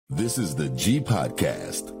This is the G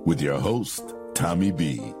Podcast with your host, Tonya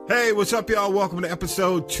B. Hey, what's up, y'all? Welcome to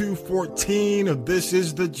episode 214 of This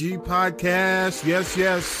is the G Podcast.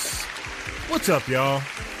 Yes. What's up, y'all?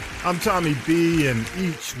 I'm Tonya B, and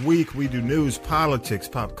each week we do news, politics,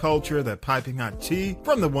 pop culture, that piping hot tea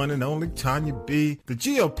from the one and only Tonya B. The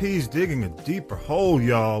GOP's digging a deeper hole,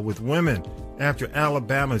 y'all, with women. After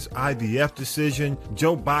Alabama's IVF decision,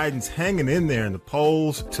 Joe Biden's hanging in there in the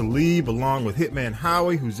polls. Talib, along with Hitman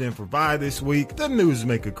Howie, who's in for Vi this week. The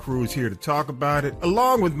Newsmaker crew is here to talk about it,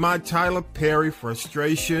 along with my Tyler Perry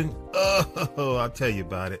frustration. Oh, I'll tell you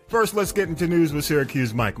about it. First, let's get into news with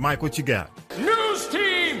Syracuse Mike. Mike, what you got? News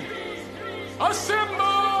team, assemble!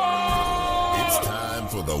 It's time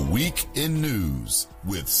for the Week in News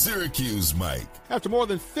with Syracuse Mike. After more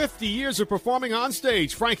than 50 years of performing on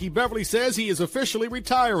stage, Frankie Beverly says he is officially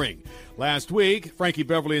retiring. Last week, Frankie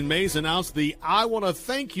Beverly and Mays announced the I Want to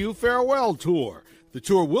Thank You farewell tour. The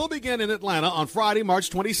tour will begin in Atlanta on Friday, March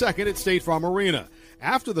 22nd at State Farm Arena.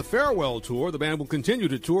 After the farewell tour, the band will continue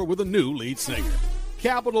to tour with a new lead singer.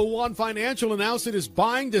 Capital One Financial announced it is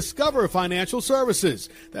buying Discover Financial Services.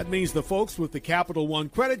 That means the folks with the Capital One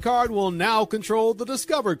credit card will now control the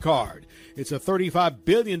Discover card. It's a $35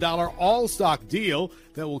 billion all-stock deal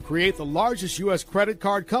that will create the largest U.S. credit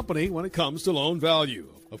card company when it comes to loan value.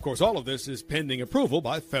 Of course, all of this is pending approval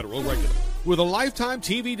by federal regulators. With a Lifetime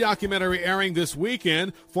TV documentary airing this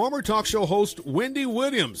weekend, former talk show host Wendy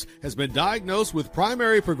Williams has been diagnosed with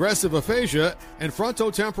primary progressive aphasia and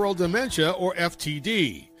frontotemporal dementia, or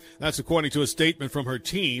FTD. That's according to a statement from her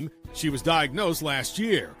team. She was diagnosed last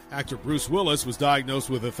year. Actor Bruce Willis was diagnosed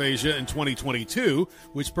with aphasia in 2022,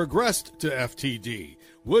 which progressed to FTD.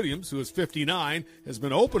 Williams, who is 59, has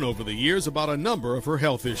been open over the years about a number of her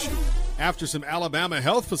health issues. After some Alabama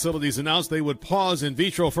health facilities announced they would pause in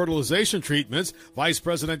vitro fertilization treatments, Vice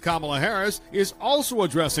President Kamala Harris is also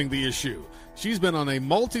addressing the issue. She's been on a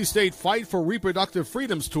multi-state fight for reproductive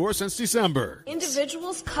freedoms tour since December.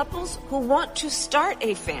 Individuals, couples who want to start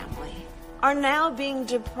a family are now being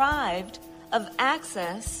deprived of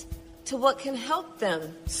access to what can help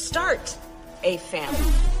them start a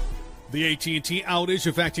family. The AT&T outage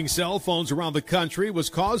affecting cell phones around the country was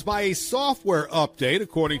caused by a software update,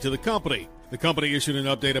 according to the company. The company issued an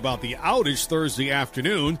update about the outage Thursday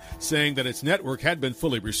afternoon, saying that its network had been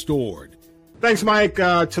fully restored. Thanks, Mike.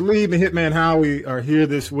 Talib and Hitman Howie are here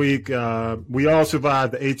this week. We all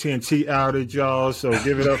survived the AT&T outage, y'all, so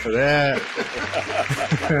give it up for that.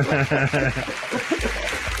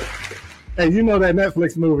 Hey, you know that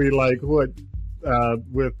Netflix movie, like what,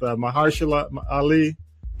 with Mahershala Ali,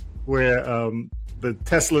 where the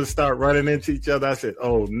Teslas start running into each other? I said,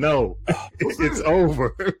 "Oh no, it's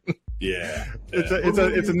over." Yeah, it's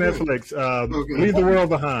a Netflix. Okay. Leave the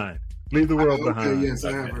world behind. Leave the world behind. Yes,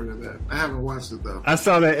 I have heard of that. I haven't watched it though. I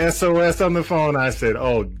saw that SOS on the phone. I said,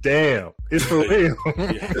 "Oh damn, it's for real.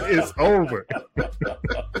 It's over."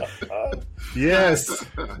 Yes,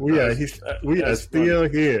 we are still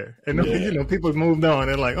here, and you know, people moved on.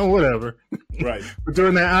 They're like, "Oh, whatever." Right. But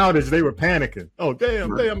during that outage, they were panicking. Oh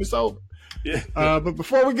damn, it's over. Yeah. But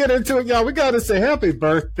before we get into it, y'all, we gotta say happy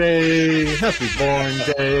birthday, happy born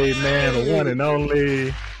day, man, the one and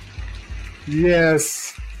only.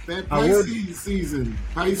 Yes. That Pisces season.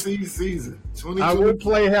 2020. I would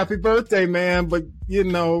play happy birthday, man, but you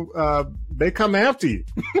know, they come after you.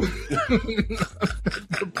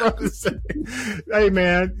 The brothers say, hey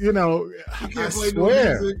man, you know, I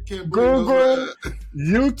swear, Google,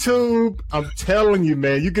 YouTube, I'm telling you,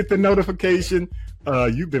 man, you get the notification,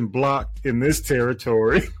 you've been blocked in this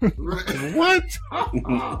territory. Right. What?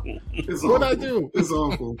 What'd I do? It's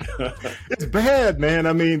awful. It's bad, man.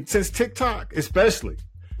 I mean, since TikTok, especially.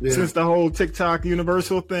 Yeah. Since the whole TikTok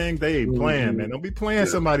universal thing, they ain't playing, man. Don't be playing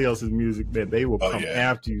somebody else's music, man. They will come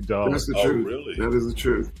after you, dog. That's the truth. Really? That is the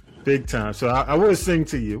truth. Big time. So I will sing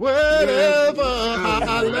to you. Whatever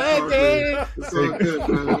I like it. It's all good,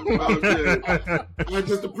 man. It's all good. I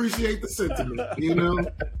just appreciate the sentiment, you know?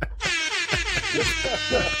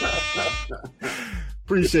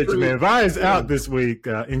 Appreciate you, man. Vi is out this week,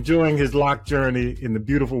 enjoying his lock journey in the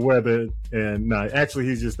beautiful weather, and actually,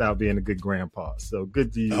 he's just out being a good grandpa. So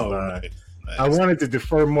good to you, Vi. Nice. I wanted to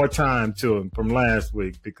defer more time to him from last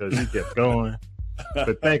week because he kept going.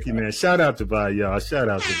 But thank you, man. Shout out to Vi, y'all. Shout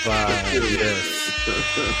out to Vi. Yes.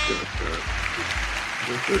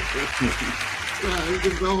 You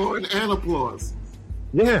can go on and applause.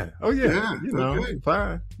 Yeah. Oh, yeah. You know, okay.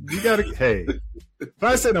 Vi. You got to, hey. If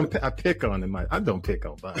I said I pick on him, I don't pick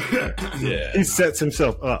on Vi. Yeah. He sets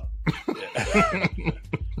himself up. Yeah.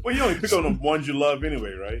 Well, you only pick on the ones you love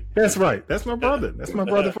anyway, right? That's right. That's my brother. That's my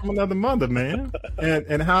brother from another mother, man.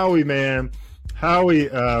 And Howie, man, Howie,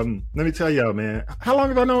 let me tell y'all, man. How long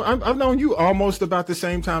have I known? I've known you almost about the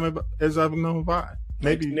same time as I've known Vi.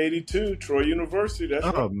 Maybe 1982, Troy University. That's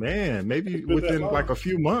right. Man, maybe within like a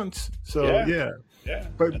few months. So yeah.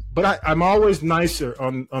 But I'm always nicer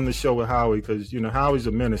on the show with Howie because Howie's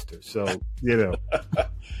a minister, so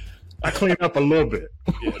I clean up a little bit.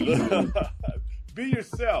 Yeah, be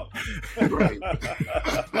yourself. Right.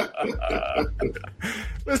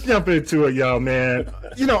 Let's jump into it, y'all, man.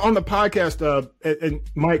 On the podcast, and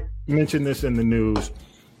Mike mentioned this in the news,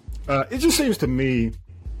 it just seems to me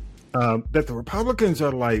that the Republicans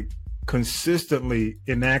are like consistently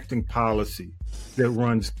enacting policy that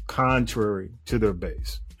runs contrary to their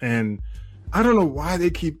base. And I don't know why they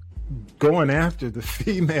keep going after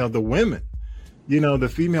the women, the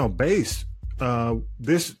female base.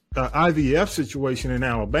 This IVF situation in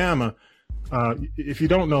Alabama, if you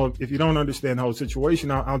don't understand the whole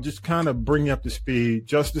situation, I'll just kind of bring you up to speed.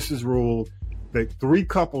 Justices ruled that 3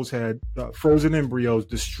 couples had frozen embryos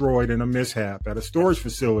destroyed in a mishap at a storage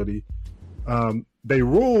facility. They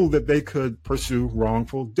ruled that they could pursue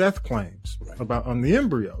wrongful death claims on the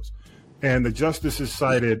embryos. And the justices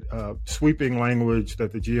cited sweeping language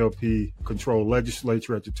that the GOP-controlled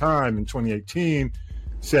legislature at the time in 2018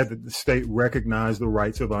 said that the state recognized the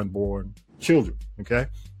rights of unborn children, okay?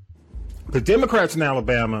 The Democrats in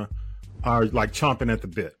Alabama are like chomping at the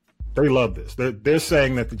bit. They love this. They're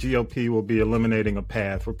saying that the GOP will be eliminating a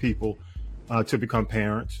path for people to become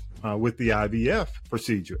parents with the IVF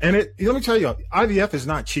procedure. And let me tell you, IVF is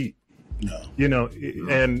not cheap. No.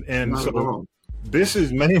 And so this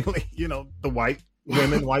is mainly, the white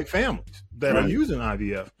women, white families that are using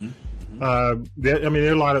IVF. There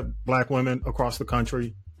are a lot of black women across the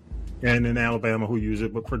country and in Alabama who use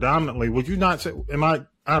it, but predominantly, would you not say, am I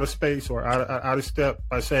out of space or out of step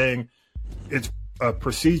by saying it's a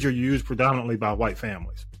procedure used predominantly by white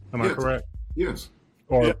families? Am I correct? Yes.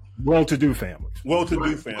 Or well-to-do families?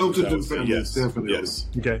 Well-to-do families. Well-to-do families, yes. Definitely. Yes.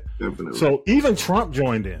 Okay. Definitely. So even Trump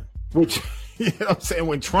joined in, which, I'm saying,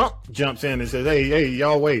 when Trump jumps in and says, hey,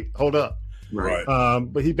 y'all wait, hold up. Right.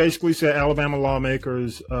 But he basically said Alabama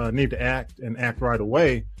lawmakers need to act right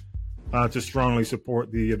away to strongly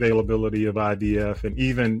support the availability of IVF. And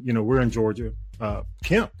even, we're in Georgia.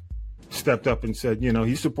 Kemp stepped up and said,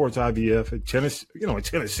 he supports IVF at Tennessee.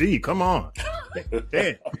 Tennessee, come on.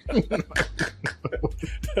 Damn.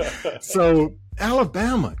 So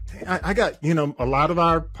Alabama, I got, a lot of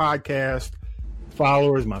our podcast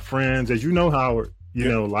followers, my friends, as you know, Howard, a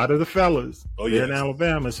lot of the fellas they're in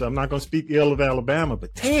Alabama, so I'm not going to speak ill of Alabama,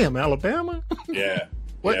 but damn, Alabama. Yeah.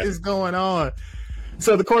 What is going on?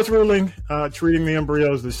 So the court's ruling treating the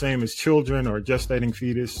embryos the same as children or gestating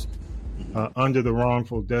fetus under the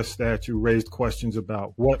wrongful death statute raised questions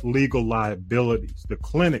about what legal liabilities the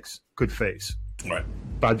clinics could face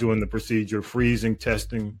by doing the procedure, freezing,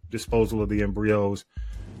 testing, disposal of the embryos.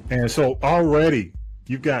 And so already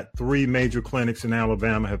you've got 3 major clinics in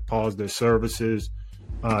Alabama have paused their services.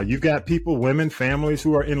 You've got people, women, families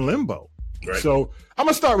who are in limbo. Right. So I'm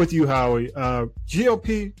going to start with you, Howie.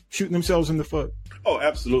 GOP shooting themselves in the foot. Oh,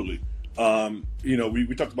 absolutely.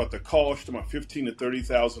 We talked about the cost, about $15,000 to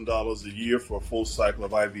 $30,000 a year for a full cycle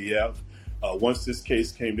of IVF. Once this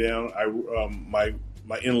case came down, my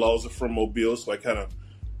in-laws are from Mobile, so I kind of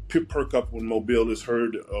perk up when Mobile is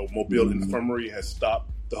heard. Mobile Infirmary has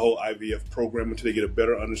stopped the whole IVF program until they get a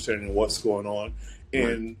better understanding of what's going on.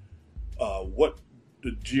 And what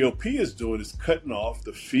the GOP is doing is cutting off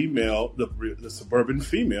the suburban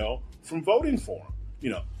female from voting for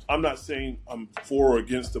them. I'm not saying I'm for or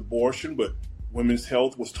against abortion, but women's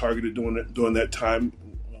health was targeted during that time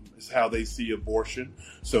is how they see abortion.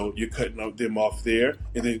 So you're cutting them off there.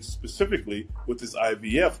 And then specifically with this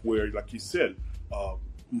IVF, where, like you said,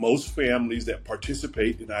 most families that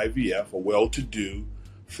participate in IVF are well-to-do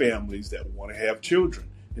families that want to have children.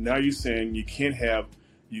 And now you're saying you can't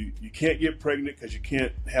get pregnant because you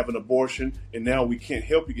can't have an abortion, and now we can't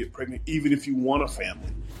help you get pregnant even if you want a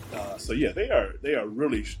family. They are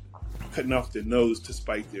really cutting off their nose to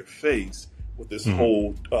spite their face with this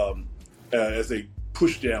whole as they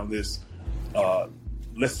push down this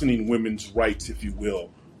lessening women's rights, if you will,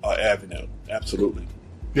 avenue. Absolutely.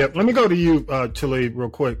 Yep. Let me go to you, Talib, real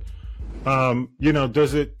quick.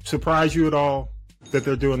 Does it surprise you at all that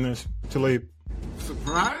they're doing this, Talib?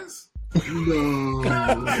 Surprise? No.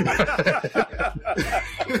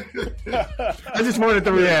 I just wanted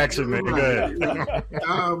the reaction, man. Go ahead.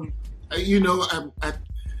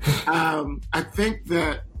 I think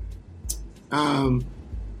that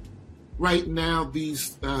right now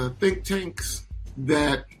these think tanks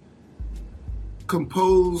that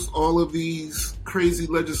compose all of these crazy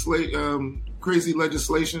legislation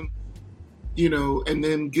and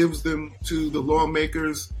then gives them to the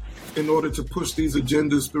lawmakers in order to push these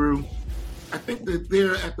agendas through. I think that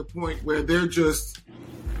they're at the point where they're just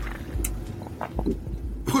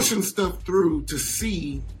pushing stuff through to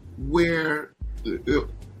see where the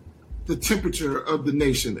temperature of the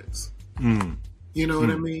nation is. You know what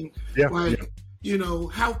I mean? Yeah.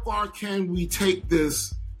 How far can we take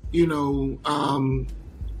this, an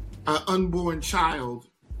unborn child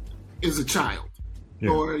is a child,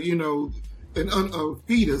 or, a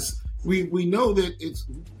fetus. We know that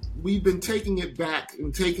we've been taking it back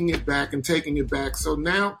and taking it back and taking it back. So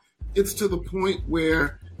now it's to the point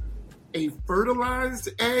where a fertilized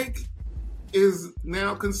egg is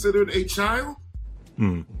now considered a child.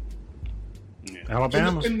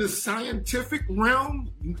 Alabama. In the scientific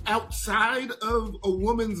realm, outside of a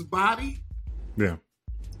woman's body,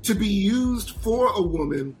 to be used for a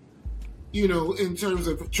woman, in terms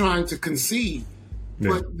of trying to conceive.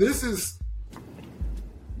 But this is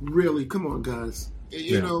really, come on, guys.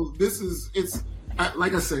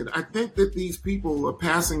 Like I said, I think that these people are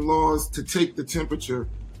passing laws to take the temperature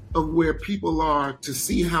of where people are to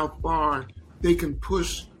see how far they can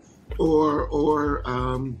push or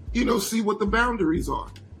see what the boundaries are.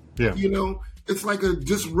 Yeah. It's like a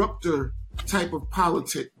disruptor type of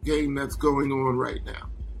politic game that's going on right now.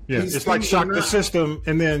 Yeah, it's like shock the system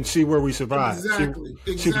and then see where we survive. Exactly.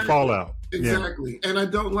 See the fallout. Exactly. Yeah. And I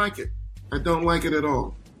don't like it. I don't like it at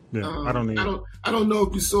all. Yeah, I don't either. I don't know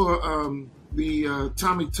if you saw the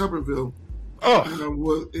Tommy Tuberville.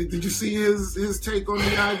 Did you see his take on the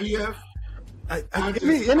IVF?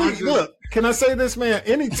 Look, can I say this, man?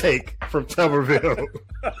 Any take from Tuberville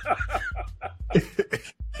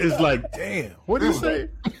is like, damn. What did he say?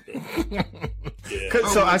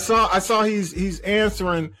 So I saw he's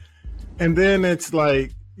answering, and then it's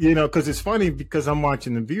like, because it's funny because I'm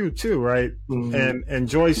watching The View too, right? Mm-hmm. And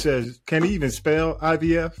Joy says, can he even spell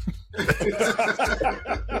IVF?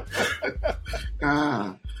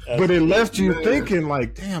 But it left you thinking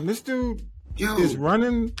like, damn, this dude is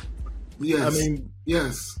running. Yes. I mean,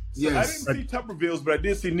 yes. So I didn't see Tuberville's, but I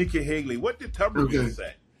did see Nikki Haley. What did Tuberville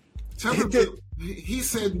say? Tuberville, he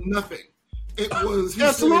said nothing. It was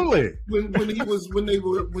absolutely when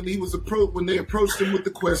they approached him with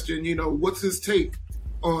the question, what's his take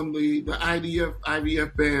on the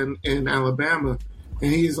IVF ban in Alabama,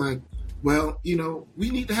 and he's like, well,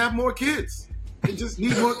 we need to have more kids. They just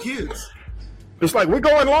need more kids. It's like, we're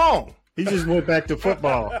going long. He just went back to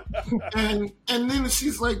football. And then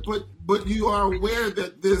she's like, but you are aware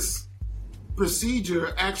that this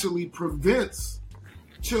procedure actually prevents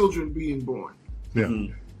children being born. Yeah.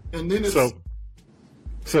 Mm-hmm. And then it's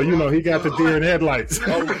so he got the deer in headlights.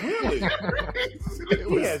 Oh, really?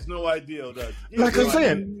 He has no idea, does he? Like I'm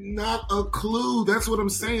saying, not a clue. That's what I'm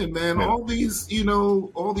saying, man. Yeah. All these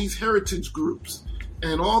heritage groups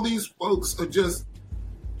and all these folks are just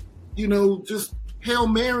Hail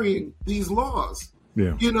Marying these laws.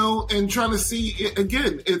 Yeah. And trying to see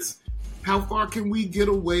again. It's how far can we get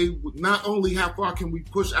away with, not only how far can we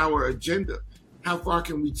push our agenda, how far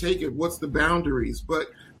can we take it? What's the boundaries?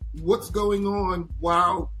 But what's going on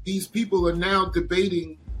while these people are now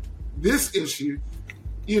debating this issue?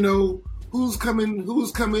 Who's coming?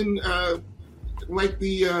 Like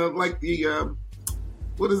the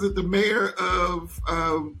what is it? The mayor of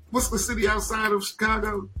what's the city outside of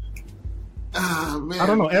Chicago? Man. I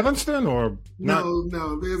don't know, Evanston or not?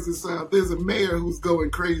 No. There's a mayor who's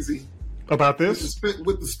going crazy about this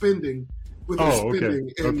with the spending. Okay.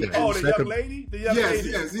 And the young lady? Yes.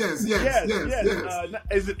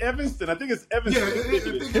 Is it Evanston? I think it's Evanston. Yeah,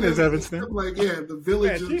 it is Evanston. Like, the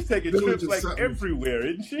village. Man, she's taking trips like everywhere,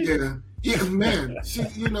 isn't she? Yeah, man. She,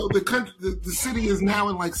 the city is now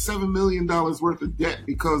in like $7 million worth of debt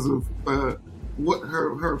because of what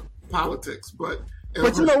her politics. But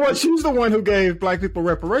you know what? She's the one who gave black people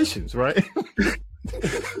reparations, right?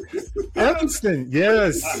 Evanston,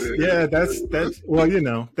 yes. Yeah, that's well,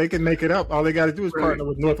 they can make it up. All they got to do is partner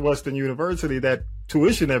with Northwestern University. That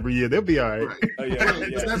tuition every year, they'll be all right.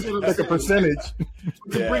 That's what I'm like saying. A percentage.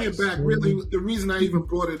 To bring it back, really, the reason I even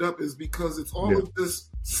brought it up is because it's all of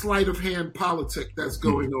this sleight of hand politic that's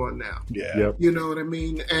going on now. Yeah. Yep. You know what I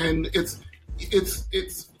mean? And it's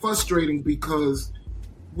frustrating because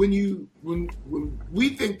when we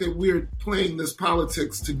think that we're playing this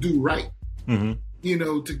politics to do right, mm-hmm.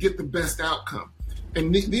 To get the best outcome.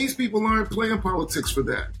 And these people aren't playing politics for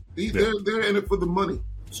that. They're in it for the money,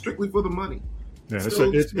 strictly for the money. Yeah,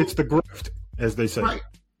 it's the grift, as they say.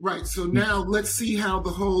 Right. So now let's see how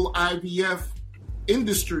the whole IVF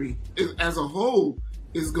industry as a whole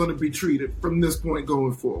is going to be treated from this point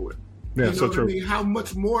going forward. Yeah, so true. How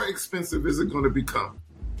much more expensive is it going to become?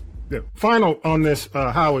 Yeah. Final on this,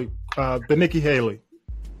 Howie, the Nikki Haley,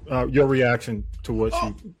 your reaction to what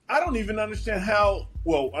she... I don't even understand how...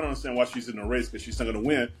 Well, I don't understand why she's in the race because she's not going to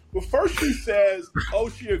win. But first she says,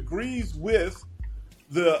 she agrees with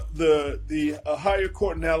the higher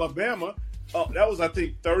court in Alabama. That was, I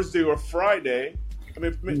think, Thursday or Friday. And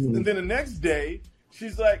then the next day,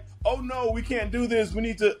 she's like, "Oh no, we can't do this. We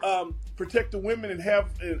need to protect the women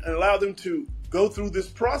and allow them to go through this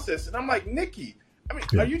process." And I'm like, Nikki,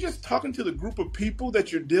 are you just talking to the group of people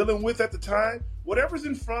that you're dealing with at the time? Whatever's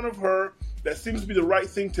in front of her that seems to be the right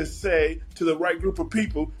thing to say to the right group of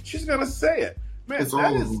people, she's gonna say it. Man,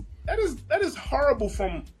 that is horrible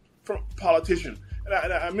from politicians.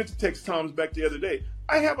 And I meant to text Tom's back the other day.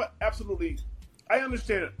 I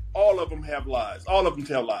understand that all of them have lies. All of them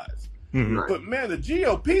tell lies. Mm-hmm. But man, the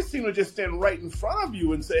GOP seem to just stand right in front of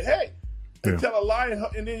you and say, "Hey," and tell a lie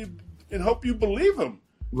and hope you believe them.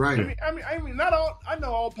 Right. I mean, not all. I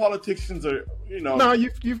know all politicians are. No,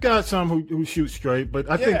 you've got some who shoot straight, but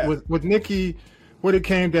I think with Nikki, what it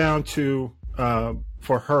came down to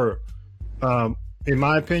for her, in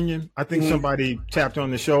my opinion, I think somebody tapped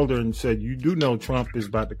on the shoulder and said, "You do know Trump is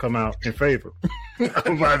about to come out in favor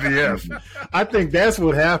of IVF." I think that's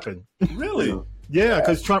what happened. Really? Yeah,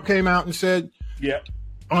 because Trump came out and said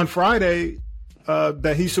on Friday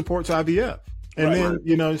that he supports IVF. And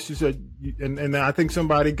then, she said, and then I think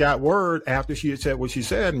somebody got word after she had said what she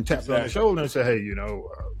said and tapped on the shoulder and said, "Hey,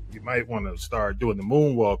 you might want to start doing the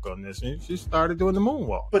moonwalk on this." And she started doing the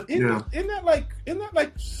moonwalk. But isn't that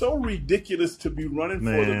like so ridiculous to be running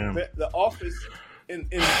for the office and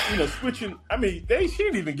switching? I mean, she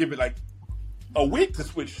didn't even give it like a week to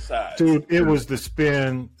switch sides. Dude, it was the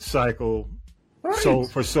spin cycle. Right. So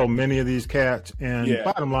for so many of these cats, and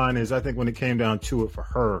bottom line is, I think when it came down to it for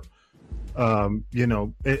her, and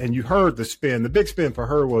you heard the spin. The big spin for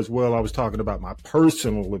her was, well, I was talking about my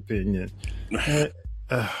personal opinion. But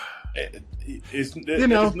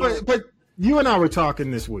you and I were talking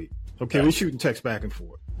this week. Okay, we're shooting texts back and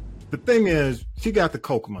forth. The thing is, she got the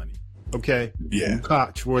Coke money. Okay,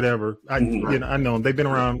 Koch, whatever. I know them. They've been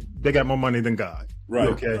around. They got more money than God. Right.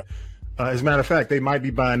 Okay. Right. As a matter of fact, they might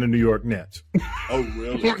be buying the New York Nets. Oh,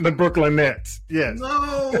 really? The Brooklyn Nets. Yes.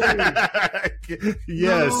 No.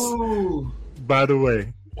 Yes. No. By the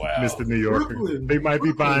way, wow. Mr. New Yorker, Brooklyn. They might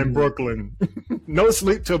be buying Brooklyn. No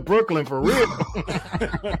sleep till Brooklyn for real.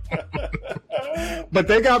 But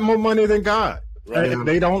they got more money than God. Right.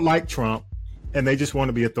 They don't like Trump, and they just want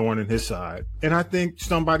to be a thorn in his side. And I think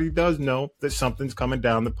somebody does know that something's coming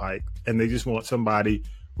down the pike, and they just want somebody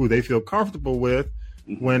who they feel comfortable with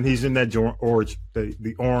when he's in that orange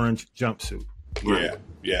jumpsuit.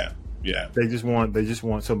 Yeah. They just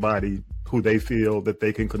want somebody who they feel that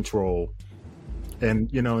they can control,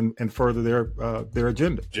 and and further their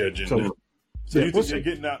agenda. So you think they're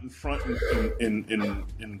getting out in front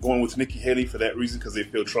and going with Nikki Haley for that reason because they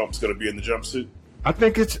feel Trump's going to be in the jumpsuit? I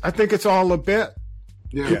think it's all a bet.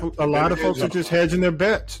 Yeah. A lot of folks are just hedging their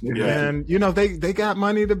bets, and they got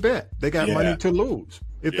money to bet. They got money to lose.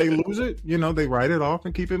 If they lose it, they write it off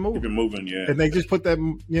and keep it moving. Keep it moving, yeah. And they just put that,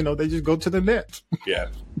 they just go to the Nets. Yeah.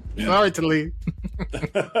 Sorry, Talib.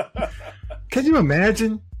 Can you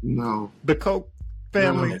imagine? No. The Koch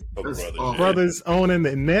family, brothers owning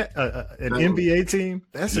the net, an NBA team.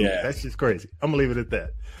 That's just crazy. I'm gonna leave it at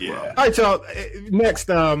that. Yeah. All right, y'all.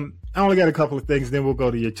 Next, I only got a couple of things, then we'll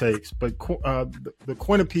go to your takes. But the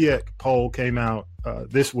Quinnipiac poll came out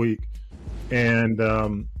this week, and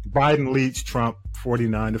Biden leads Trump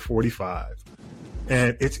 49-45.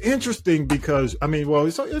 And it's interesting because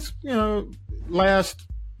it's last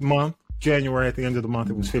month, January, at the end of the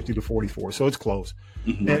month, it was 50-44, so it's close.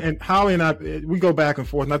 Mm-hmm. And Howie and I, we go back and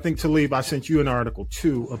forth. And I think, Talib, I sent you an article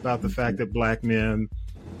too about the fact that black men,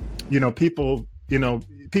 people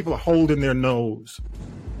are holding their nose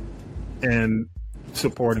and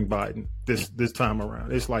supporting Biden this time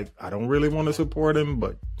around. It's like, I don't really want to support him,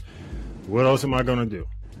 but what else am I going to do?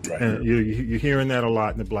 Right. And you're hearing that a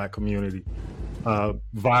lot in the black community.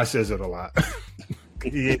 Vi says it a lot.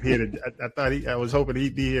 I was hoping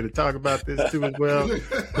he'd be here to talk about this too as well.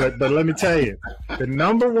 But let me tell you, the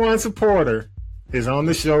number one supporter is on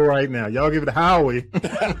the show right now. Y'all give it to Howie.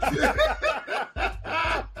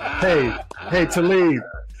 Hey, Talib,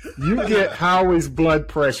 you get Howie's blood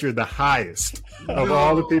pressure the highest of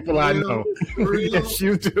all the people I know. Yes,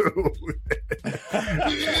 you do.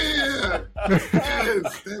 Yeah.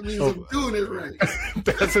 Yes, that means I'm doing it right.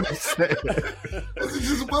 That's what I'm saying.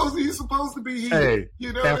 You're supposed to be here.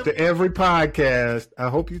 Hey, after every podcast, I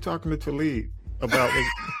hope you're talking to Talib about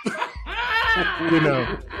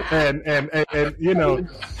and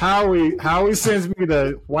Howie sends me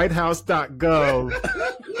the whitehouse.gov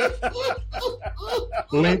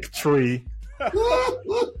Linktree.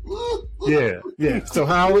 Yeah. So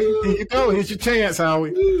Howie, here you go. Here's your chance,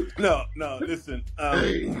 Howie. No, listen.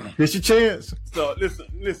 Here's your chance. So listen.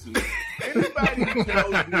 Anybody who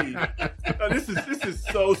tells me, this is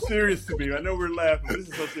so serious to me. I know we're laughing, but this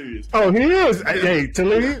is so serious. Oh, he is. Hey,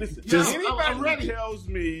 Talib. Anybody who tells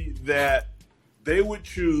me that they would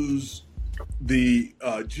choose the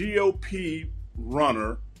GOP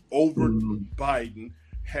runner over Biden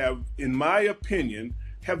have, in my opinion,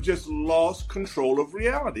 have just lost control of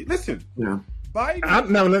reality. Listen,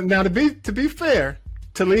 Biden. Now, to be fair,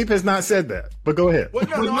 Talib has not said that. But go ahead. Well,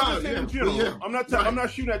 no, I'm just saying in general. Yeah. I'm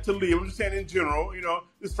not shooting at Talib. I'm just saying in general. You know,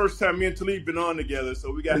 this is the first time me and Talib been on together,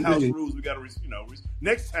 so we got house rules. We got to,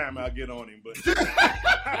 next time I'll get on him. But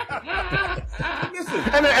listen,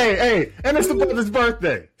 and it's the brother's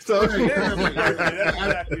birthday. So that's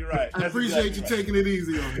exactly right. I appreciate you taking it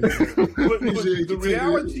easy on me. But the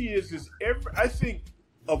reality is I think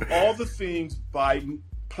of all the things Biden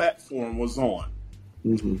platform was on,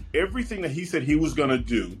 everything that he said he was going to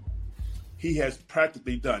do, he has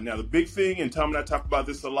practically done. Now, the big thing, and Tom and I talk about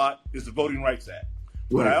this a lot, is the Voting Rights Act.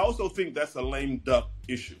 But I also think that's a lame duck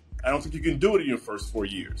issue. I don't think you can do it in your first 4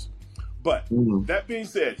 years. But that being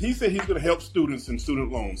said, he said he's going to help students and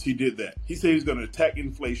student loans. He did that. He said he's going to attack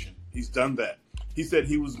inflation. He's done that. He said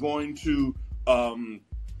he was going to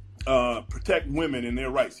protect women and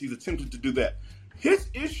their rights. He's attempted to do that. His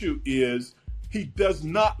issue is he does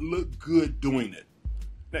not look good doing it.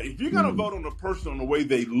 Now, if you're going to vote on a person on the way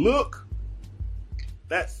they look,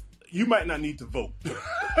 you might not need to vote.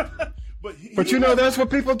 But that's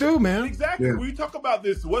what people do, man. Exactly. Yeah. We talk about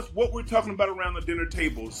this, what we're talking about around the dinner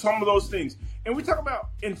table, some of those things. And we talk about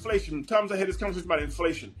inflation. Times I had this conversation about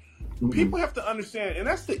inflation. People have to understand, and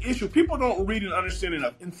that's the issue. People don't read and understand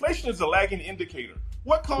enough. Inflation is a lagging indicator.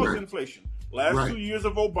 What caused inflation? Last 2 years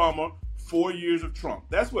of Obama, 4 years of Trump.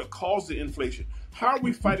 That's what caused the inflation. How are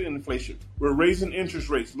we fighting inflation? We're raising interest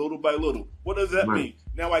rates little by little. What does that mean?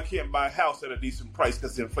 Now I can't buy a house at a decent price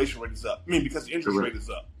because the inflation rate is up. Because the interest rate is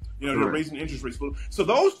up. They're raising interest rates. So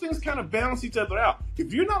those things kind of balance each other out.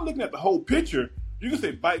 If you're not looking at the whole picture, you can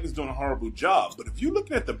say Biden's doing a horrible job. But if you're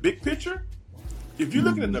looking at the big picture,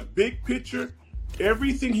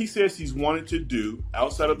 everything he says he's wanted to do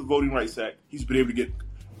outside of the Voting Rights Act, he's been able to get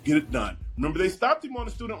it done. Remember, they stopped him on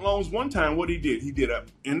the student loans one time. What he did an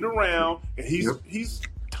end around, and he's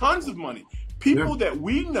tons of money. People that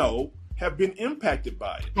we know have been impacted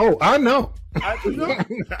by it. Oh, I know.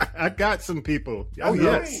 I got some people. Oh,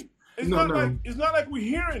 yes. It's not like we're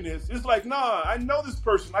hearing this. It's like, nah, I know this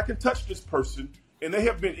person. I can touch this person, and they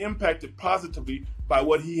have been impacted positively by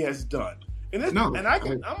what he has done. And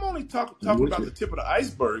I'm only talking about the tip of the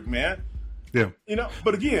iceberg, man. Yeah.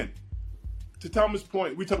 But again, to Thomas'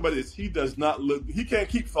 point, we talk about this. He does not look. He can't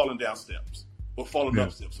keep falling down steps or falling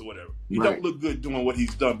up steps or whatever. He don't look good doing what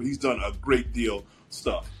he's done, but he's done a great deal of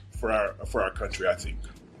stuff for our country, I think.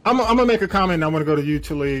 I'm gonna make a comment. And I want to go to you,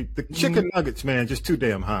 Talib. The chicken nuggets, man, just too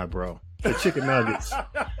damn high, bro. The chicken nuggets.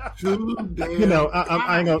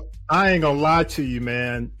 I ain't gonna lie to you,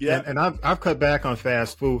 man. Yeah. And I've cut back on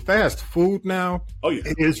fast food. Fast food now. Oh yeah.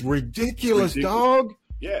 It is ridiculous, dog.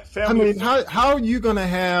 Yeah. How are you gonna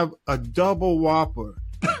have a double Whopper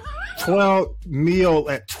 12 meal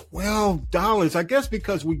at $12? I guess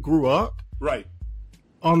because we grew up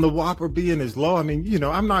on the Whopper being as low. I mean,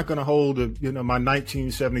 I'm not gonna hold my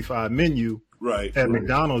 1975 menu at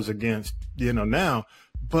McDonald's against now,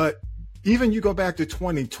 but even you go back to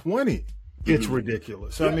 2020, it's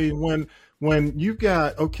ridiculous. Yeah. I mean, when you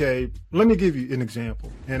got, let me give you an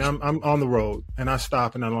example. And I'm on the road and I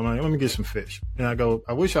stop and I'm like, let me get some fish. And I go,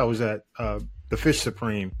 I wish I was at the Fish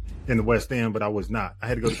Supreme in the West End, but I was not. I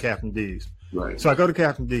had to go to Captain D's. Right. So I go to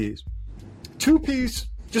Captain D's.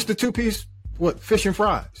 Just a two-piece, fish and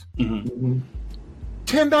fries.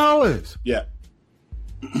 $10. Yeah.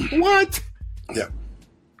 What? Yeah.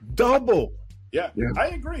 Double. Yeah, I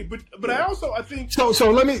agree, but I think so.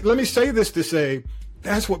 Let me say this to say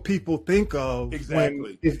that's what people think of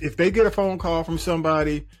exactly. If they get a phone call from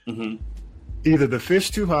somebody, either the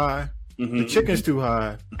fish too high, the chicken's too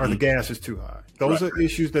high, or the gas is too high. Those are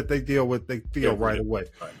issues that they deal with. They feel right away.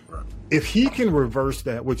 Right. If he can reverse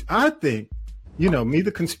that, which I think, me,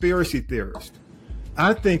 the conspiracy theorist,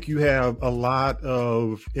 I think you have a lot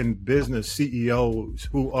of in business CEOs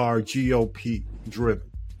who are GOP driven.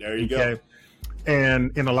 There you go.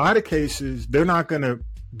 And in a lot of cases, they're not going to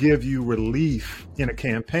give you relief in a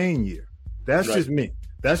campaign year. That's just me.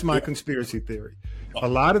 That's my conspiracy theory. A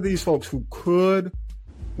lot of these folks who could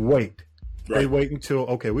wait, they wait until,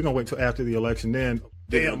 we're going to wait until after the election. Then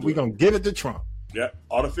we're going to give it to Trump. Yeah,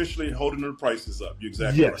 artificially holding the prices up. You're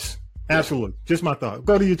exactly yes, right. Absolutely. Just my thought.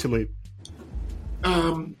 Go to you, Talib.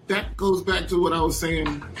 That goes back to what I was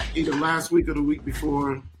saying either last week or the week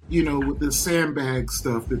before, with the sandbag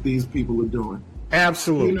stuff that these people are doing.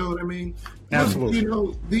 Absolutely. You know what I mean?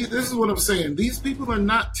 Absolutely. This is what I'm saying. These people are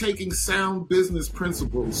not taking sound business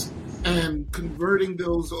principles and converting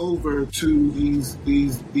those over to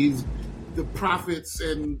the profits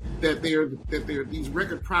and that they're these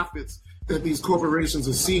record profits that these corporations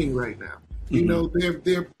are seeing right now.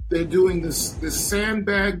 They're doing this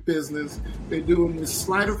sandbag business. They're doing this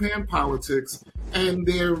sleight of hand politics, and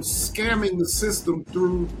they're scamming the system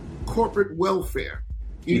through corporate welfare.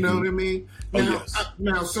 You know what I mean?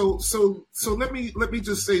 Now, so let me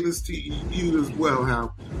just say this to you as well,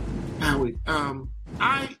 Howie.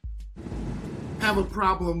 I have a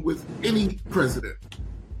problem with any president.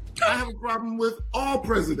 I have a problem with all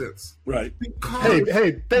presidents. Right.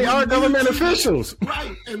 Because they are government officials.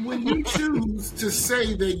 Right. And when you choose to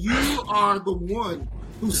say that you are the one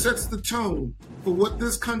who sets the tone for what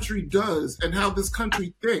this country does and how this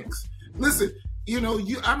country thinks, listen,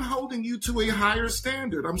 I'm holding you to a higher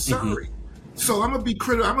standard. I'm sorry. So I'm gonna be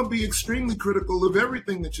critical. I'm gonna be extremely critical of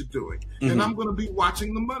everything that you're doing, and I'm gonna be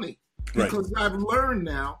watching the money because I've learned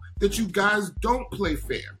now that you guys don't play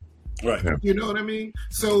fair. Right. Yeah. You know what I mean?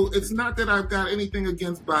 So it's not that I've got anything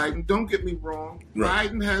against Biden. Don't get me wrong. Right.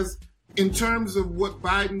 Biden has, in terms of what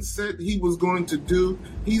Biden said he was going to do,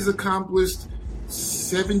 he's accomplished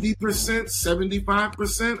 70%,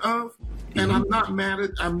 75% of. And I'm not mad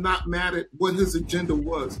at what his agenda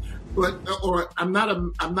was, I'm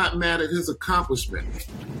not mad at his accomplishment.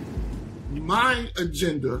 My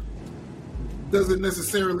agenda doesn't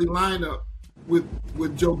necessarily line up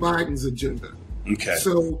with Joe Biden's agenda. Okay.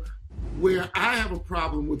 So where I have a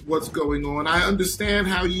problem with what's going on, I understand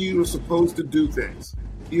how you are supposed to do things.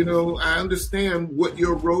 I understand what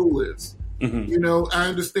your role is. I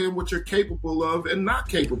understand what you're capable of and not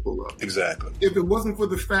capable of. Exactly. If it wasn't for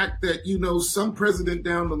the fact that, some president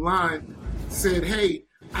down the line said, hey,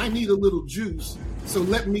 I need a little juice, so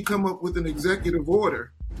let me come up with an executive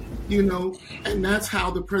order, and that's how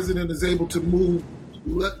the president is able to move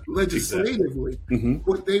legislatively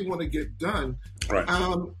what they want to get done. Right.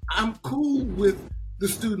 I'm cool with the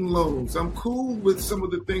student loans. I'm cool with some of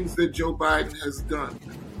the things that Joe Biden has done.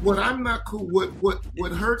 What I'm not cool,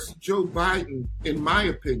 what hurts Joe Biden, in my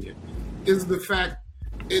opinion, is the fact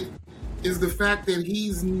that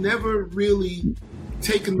he's never really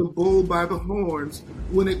taken the bull by the horns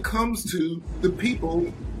when it comes to the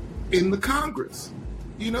people in the Congress.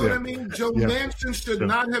 You know what I mean? Joe Manchin should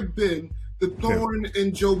not have been the thorn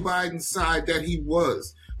in Joe Biden's side that he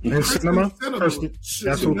was. And Cinema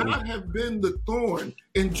should not have been the thorn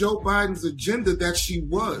in Joe Biden's agenda that she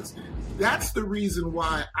was. That's the reason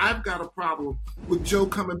why I've got a problem with Joe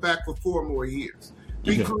coming back for 4 more years.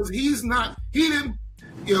 Because he didn't,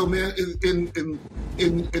 man,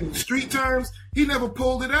 in street terms, he never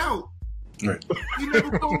pulled it out. Right. He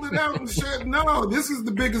never pulled it out and said, no, this is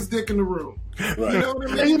the biggest dick in the room. Right. You know what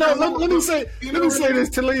I mean? Let me say this,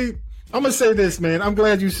 Talib. I'm gonna say this, man. I'm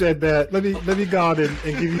glad you said that. Let me go out and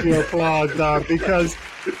give you your applause, dog, because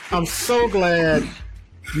I'm so glad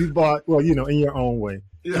you brought, in your own way,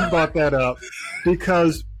 you brought that up.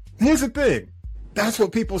 Because here's the thing. That's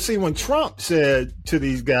what people see when Trump said to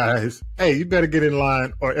these guys, hey, you better get in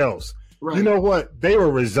line or else. Right. You know what? They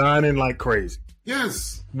were resigning like crazy.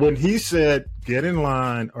 Yes. When he said, get in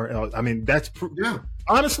line or else, I mean, that's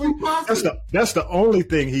honestly, that's the only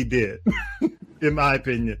thing he did, in my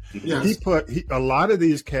opinion. Yes. A lot of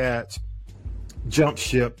these cats jumped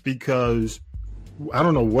ship because I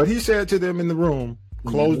don't know what he said to them in the room,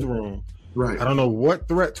 closed the room. Right. I don't know what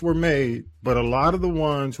threats were made, but a lot of the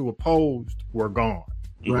ones who opposed were gone.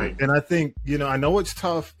 Right. And I think, I know it's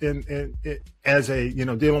tough as a,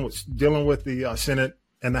 dealing with the Senate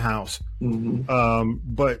and the House.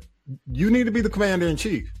 But you need to be the commander in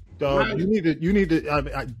chief. Right. You need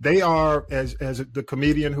to, they are, as the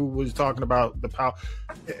comedian who was talking about the power,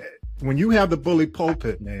 when you have the bully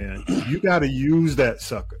pulpit, man, you got to use that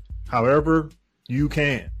sucker however you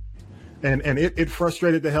can. And it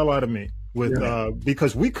frustrated the hell out of me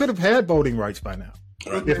because we could have had voting rights by now,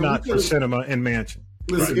 if not for Cinema and Manchin.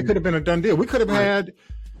 It could have been a done deal. We could have had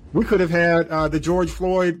the George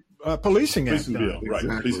Floyd policing act.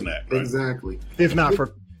 Policing act. Right. Exactly. If not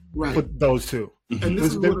for those two. And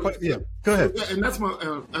this is go ahead. And that's my.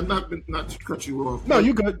 I'm not to cut you off. No,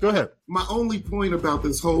 you good. Go ahead. My only point about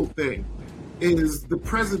this whole thing is the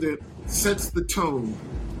president sets the tone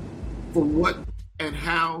for what and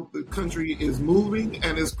how the country is moving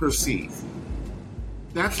and is perceived.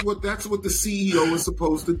 That's what the CEO is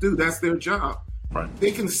supposed to do. That's their job. Right.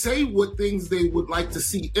 They can say what things they would like to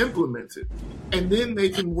see implemented, and then they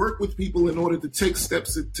can work with people in order to take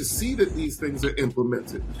steps to see that these things are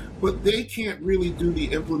implemented. But they can't really do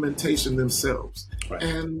the implementation themselves. Right.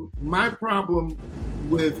 And my problem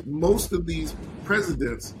with most of these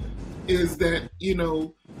presidents is that,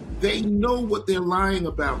 they know what they're lying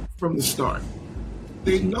about from the start.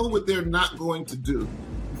 They know what they're not going to do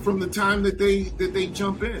from the time that they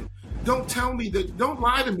jump in. Don't tell me that. Don't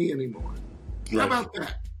lie to me anymore. Right.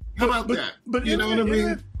 How about that? But you know what I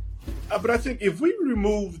mean? But I think if we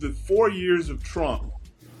remove the 4 years of Trump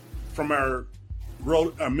from our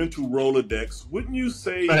mental Rolodex, wouldn't you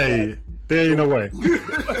say? Hey, there ain't no way.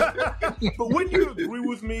 But wouldn't you agree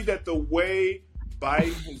with me that the way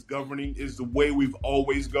Biden is governing is the way we've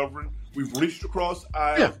always governed? We've reached across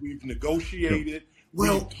aisles. Yeah. We've negotiated.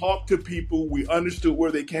 Well, we talked to people. We understood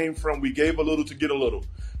where they came from. We gave a little to get a little.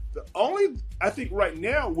 The only, I think, right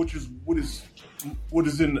now, which is what is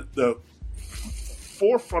in the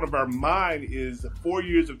forefront of our mind, is the 4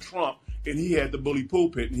 years of Trump, and he had the bully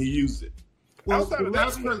pulpit and he used it. Well, outside of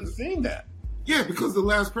that, we haven't seen that. Yeah, because the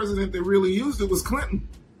last president that really used it was Clinton.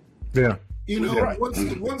 Yeah, right.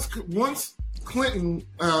 Once Clinton,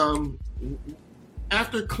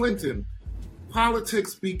 after Clinton,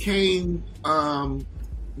 politics became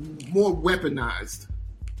more weaponized.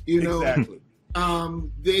 Exactly.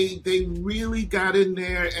 They really got in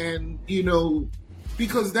there, and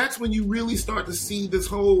because that's when you really start to see this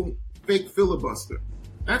whole fake filibuster.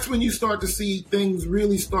 That's when you start to see things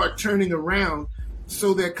really start turning around,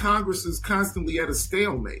 so that Congress is constantly at a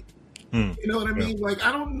stalemate. You know what I mean? Yeah. Like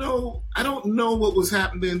I don't know what was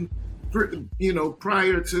happening,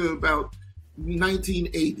 prior to about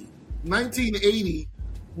 1980. 1980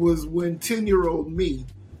 was when 10-year-old me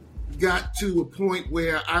got to a point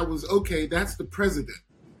where I was, okay, that's the president.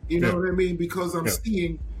 You know what I mean? Because I'm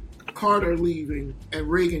seeing Carter leaving and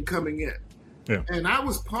Reagan coming in. Yeah. And I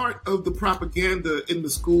was part of the propaganda in the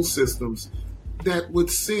school systems that would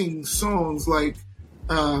sing songs like,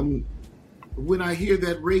 when I hear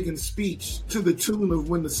that Reagan speech, to the tune of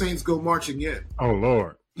When the Saints Go Marching In. Oh,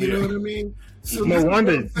 Lord. You know what I mean? So no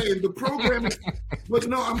wonder. I'm saying. The programming, but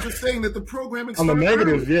no, I'm just saying that the programming. On the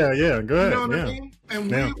negative, go ahead. You know what I mean?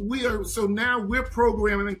 And we are, so now we're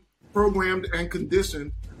programmed and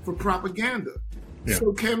conditioned for propaganda. Yeah.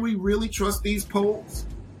 So can we really trust these polls?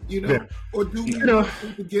 Or do we need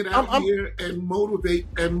to get out here and motivate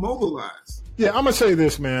and mobilize? Yeah, I'm gonna say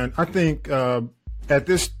this, man. I think at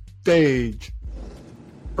this stage,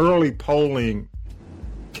 early polling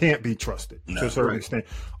can't be trusted to a certain extent.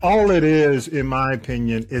 All it is, in my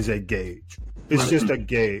opinion, is a gauge. It's just a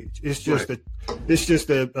gauge. It's just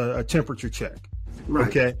a temperature check. Right.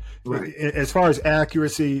 Okay. Right. As far as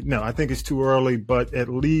accuracy, no, I think it's too early, but at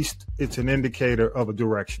least it's an indicator of a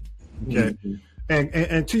direction. Okay. Mm-hmm.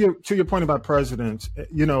 And to your point about presidents,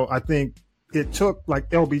 I think it took like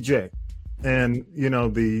LBJ and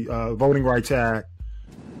the Voting Rights Act,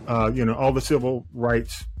 all the civil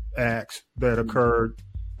rights acts that occurred.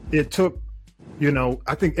 It took,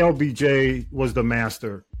 I think LBJ was the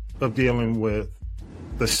master of dealing with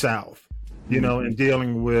the South, and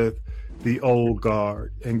dealing with the old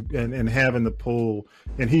guard and having the pull.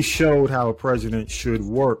 And he showed how a president should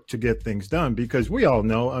work to get things done, because we all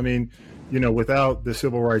know, without the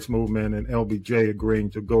civil rights movement and LBJ agreeing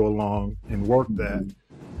to go along and work that,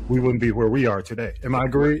 we wouldn't be where we are today. Am I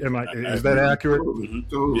agree? Is that accurate?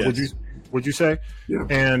 Totally. Yes. Would you say? Yeah.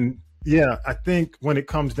 And I think when it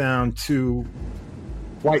comes down to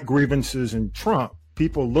white grievances and Trump,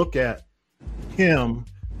 people look at him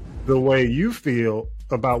the way you feel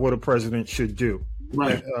about what a president should do.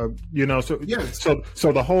 Right.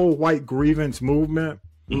 So the whole white grievance movement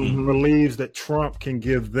believes that Trump can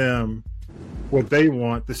give them what they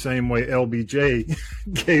want the same way LBJ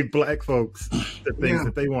gave black folks the things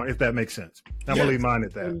that they want, if that makes sense. I'm gonna leave mine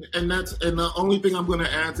at that. And the only thing I'm gonna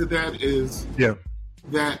add to that is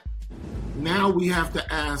that now we have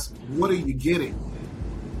to ask, what are you getting?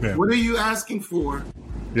 Yeah. What are you asking for?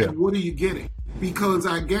 Yeah. And what are you getting? Because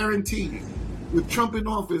I guarantee you, with Trump in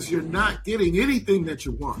office, you're not getting anything that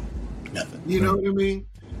you want. Nothing. You know what I mean?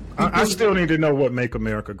 I still need to know what Make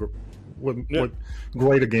America what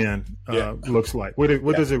Great Again looks like.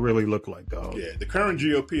 What does it really look like, dog? Yeah, the current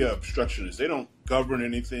GOP are obstructionists. They don't govern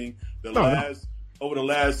anything. Over the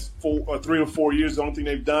last 3 or 4 years, the only thing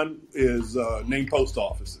they've done is name post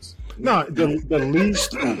offices. No, the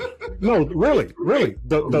least. No, really,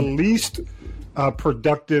 the least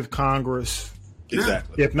productive Congress,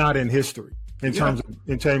 exactly, if not in history, in terms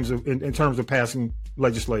of passing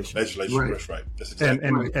legislation. Right. That's right. That's exactly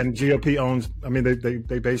right. And GOP owns. I mean,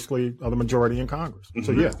 they basically are the majority in Congress. Mm-hmm.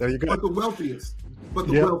 So yeah, there you go. But the wealthiest.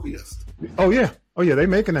 Wealthiest. Oh yeah. They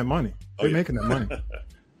making that money. Making that money.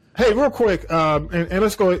 Hey, real quick, and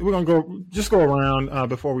let's go. We're gonna go around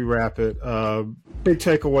before we wrap it. Big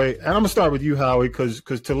takeaway, and I'm gonna start with you, Howie, because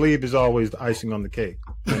Talib is always the icing on the cake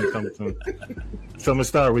when it comes to. So I'm gonna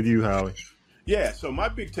start with you, Howie. Yeah. So my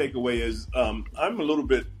big takeaway is I'm a little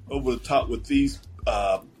bit over the top with these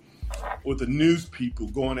with the news people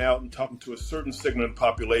going out and talking to a certain segment of the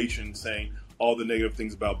population, saying all the negative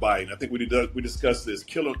things about Biden. I think we discussed this.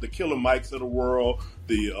 The Killer Mikes of the world,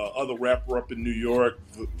 the other rapper up in New York,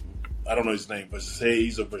 I don't know his name,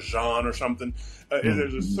 Vazaze or Vajan or something.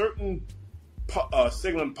 There's a certain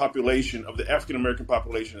segment of the population, of the African-American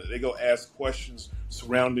population, that they go ask questions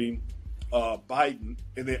surrounding Biden,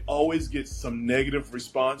 and they always get some negative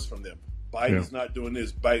response from them. Biden's not doing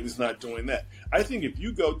this. Biden's not doing that. I think if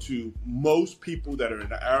you go to most people that are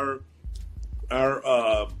in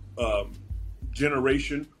our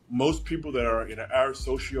generation, most people that are in our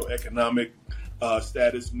socioeconomic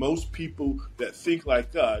status, most people that think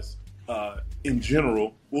like us in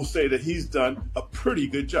general will say that he's done a pretty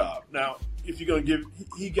good job. Now, if you're going to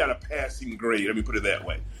he got a passing grade, let me put it that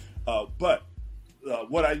way. But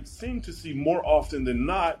what I seem to see more often than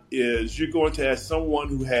not is you're going to ask someone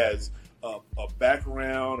who has a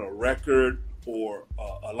background, a record, or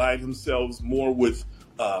align themselves more with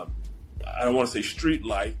I don't want to say street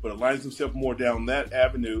life, but aligns himself more down that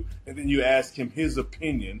avenue, and then you ask him his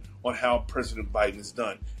opinion on how President Biden is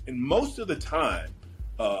done. And most of the time,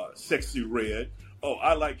 Sexy Red,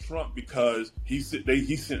 I like Trump because he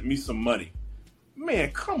sent me some money.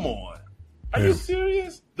 Man, come on. Are you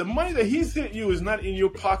serious? The money that he sent you is not in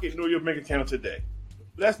your pocket nor your bank account today.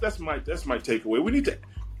 That's my takeaway. We need to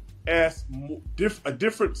ask a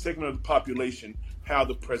different segment of the population how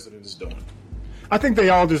the president is doing. I think they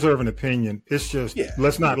all deserve an opinion. It's just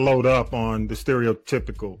let's not load up on the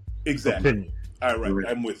stereotypical opinion. All right,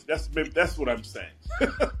 I'm with you. That's what I'm saying.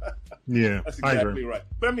 Yeah, that's exactly right.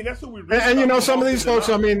 But I mean, that's what we. And some of these folks.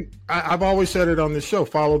 I mean, I've always said it on this show: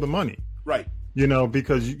 follow the money. Right.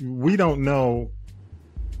 Because we don't know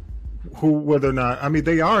whether or not. I mean,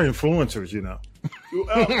 they are influencers.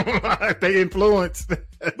 They influence.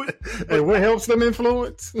 And what helps them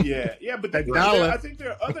influence? Yeah, but I think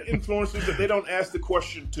there are other influencers that they don't ask the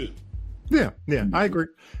question to. Yeah, I agree.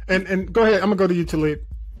 And go ahead. I'm gonna go to you, Talib.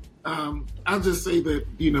 I'll just say that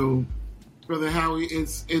Brother Howie,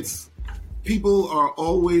 it's people are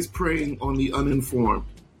always preying on the uninformed.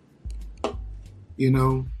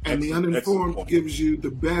 And the uninformed gives you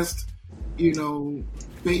the best,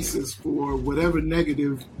 basis for whatever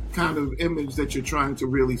negative kind of image that you're trying to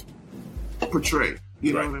really portray.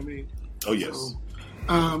 You know what I mean? Oh yes.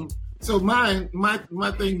 So my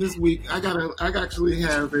thing this week, I actually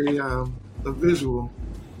have a visual.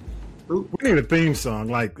 We need a theme song,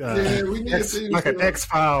 like we need a theme like song. an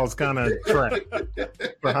X-Files kind of track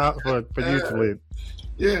for you to lead.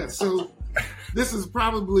 Yeah. So this is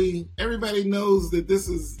probably, everybody knows that this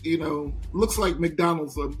is looks like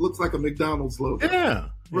McDonald's, looks like a McDonald's logo. Yeah.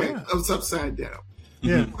 Right. It's upside down.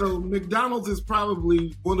 Yeah. So McDonald's is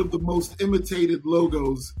probably one of the most imitated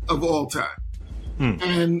logos of all time.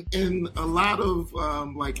 And in a lot of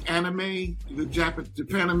like anime, the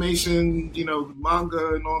Japanimation, the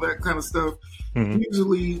manga and all that kind of stuff,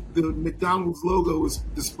 usually the McDonald's logo is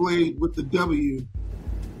displayed with the W,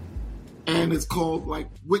 and it's called like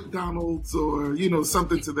McDonald's or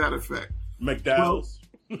something to that effect. McDonald's.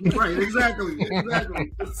 Right, exactly.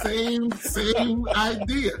 Same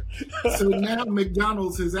idea. So now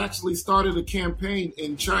McDonald's has actually started a campaign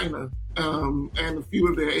in China and a few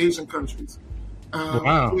of their Asian countries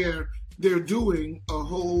where they're doing a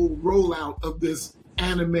whole rollout of this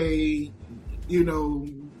anime,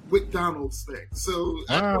 McDonald's thing. So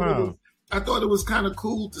I thought it was kind of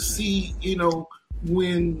cool to see,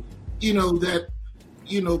 when, that,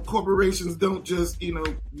 corporations don't just,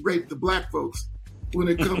 rape the black folks. When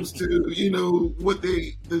it comes to, what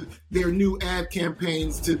their new ad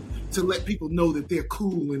campaigns to let people know that they're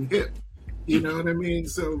cool and hip. You know what I mean?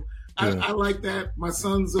 So I like that. My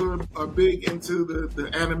sons are big into the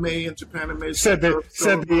anime and Japanimation. Said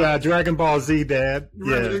the Dragon Ball Z dad.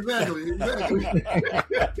 Right, exactly.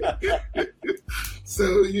 So,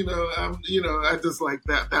 I just like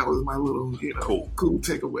that. That was my little, cool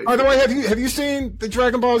takeaway. By the way, have you seen the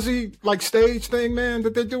Dragon Ball Z like stage thing, man,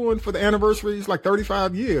 that they're doing for the anniversaries, like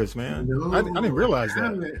 35 years, man? No, I didn't realize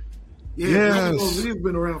that. Dragon Ball Z has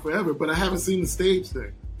been around forever, but I haven't seen the stage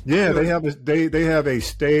thing. Yeah, they have a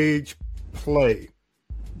stage play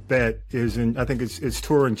that is in, I think it's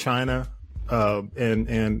tour in China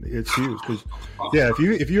and it's huge because, yeah,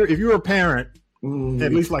 if you're a parent,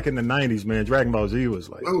 at least like in the 90s, man, Dragon Ball Z was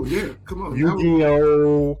like, oh yeah, come on,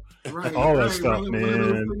 Yu-Gi-Oh, all that stuff,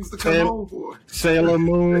 man. Sailor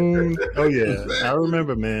Moon. Oh yeah, exactly. I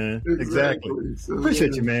remember, man. Exactly. So,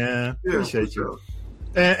 appreciate you, man. Yeah, appreciate you. Sure.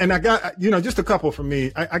 And I got, just a couple from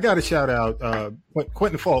me. I got to shout out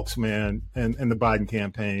Quentin Fulks, man, and the Biden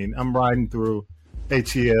campaign. I'm riding through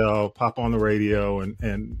ATL, pop on the radio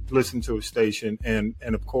and listen to a station. And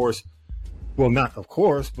of course, well, not of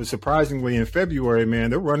course, but surprisingly in February, man,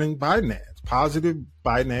 they're running Biden ads, positive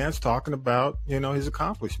Biden ads talking about, his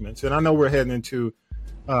accomplishments. And I know we're heading into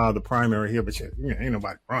the primary here, but ain't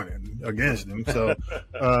nobody running against them. So,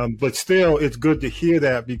 but still, it's good to hear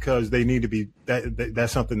that because they need to be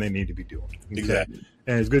that's something they need to be doing. Okay? Exactly.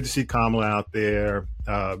 And it's good to see Kamala out there,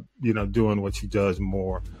 doing what she does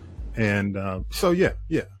more. And so, yeah.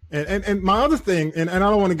 And my other thing, and I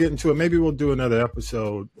don't want to get into it. Maybe we'll do another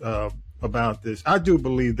episode about this. I do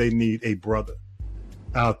believe they need a brother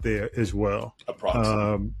out there as well.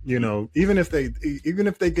 Even if they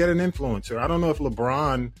get an influencer. I don't know if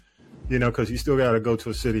LeBron, because he still got to go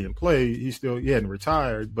to a city and play. He hadn't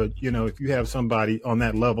retired, but if you have somebody on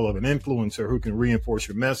that level of an influencer who can reinforce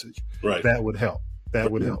your message, right, that would help.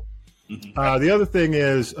 That would help. Mm-hmm. The other thing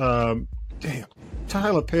is,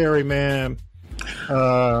 Tyler Perry, man,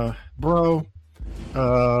 bro,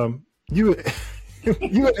 you at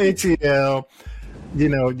ATL.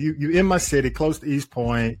 You in my city, close to East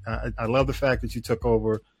Point. I love the fact that you took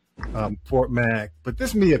over Fort Mac. But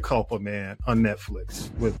this Mea Culpa, man, on Netflix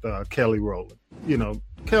with Kelly Rowland.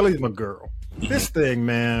 Kelly's my girl. This thing,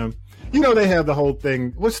 man, they have the whole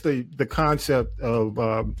thing. What's the concept of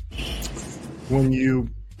when you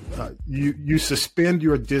suspend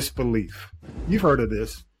your disbelief? You've heard of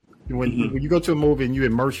this. When you go to a movie and you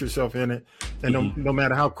immerse yourself in it, and no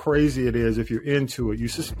matter how crazy it is, if you're into it, you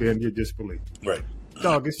suspend your disbelief. Right.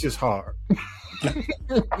 Dog, it's just hard.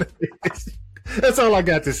 That's all I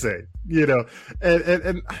got to say.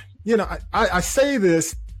 And I say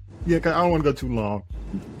this, because I don't want to go too long.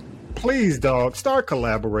 Please, dog, start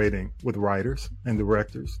collaborating with writers and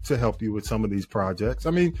directors to help you with some of these projects.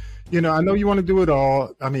 I mean, I know you want to do it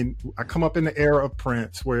all. I mean, I come up in the era of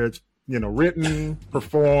Prince where it's written,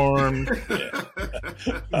 performed,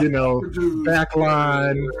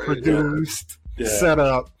 backline, produced, set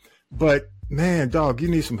up. But man, dog, you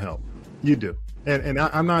need some help. You do. And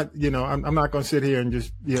I'm not, I'm not going to sit here and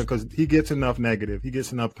just, because he gets enough negative, he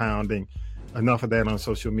gets enough pounding, enough of that on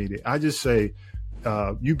social media. I just say,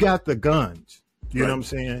 you got the guns. You know what I'm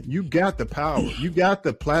saying? You got the power. You got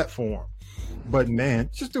the platform. But man,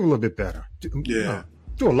 just do a little bit better.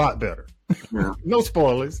 Do a lot better. Yeah. No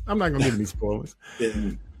spoilers. I'm not going to give any spoilers.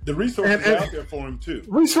 And the resources are out there for him too.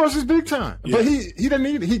 Resources big time. Yeah. But he didn't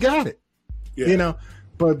need it. He got it. Yeah.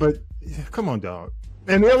 But come on, dog.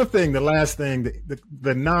 And the other thing, the last thing,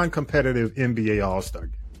 the non-competitive NBA All-Star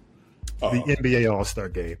game. The NBA All-Star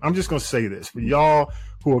game. I'm just going to say this. For y'all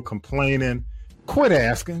who are complaining, quit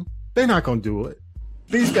asking. They're not going to do it.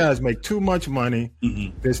 These guys make too much money.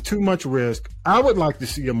 Mm-hmm. There's too much risk. I would like to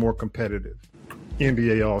see a more competitive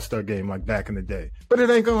NBA All-Star game like back in the day. But it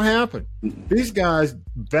ain't going to happen. Mm-hmm. These guys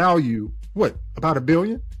value, about $1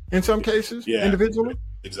 billion in some cases individually?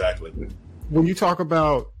 Exactly. When you talk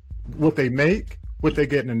about what they make, what they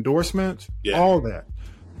get in endorsements, all that.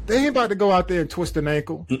 They ain't about to go out there and twist an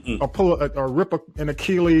ankle or pull or rip an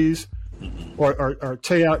Achilles or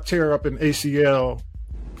tear up an ACL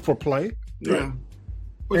for play. Yeah.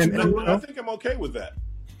 But I think I'm okay with that.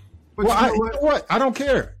 But you know what? I don't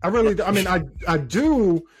care. I really do. I mean, I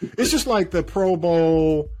do. It's just like the Pro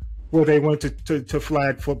Bowl where they went to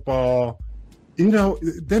flag football.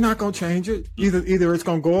 They're not going to change it. Either it's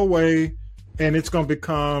going to go away and it's going to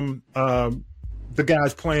become the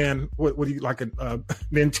guys playing what do you like a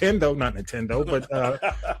Nintendo, not Nintendo, but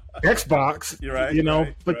Xbox. You're right.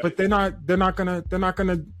 But they're not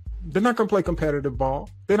gonna play competitive ball.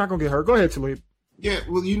 They're not gonna get hurt. Go ahead, Talib. Yeah,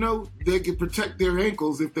 well, they could protect their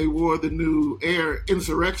ankles if they wore the new Air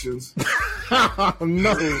Insurrections. Oh,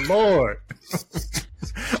 no, Lord.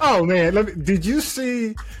 Oh, man, did you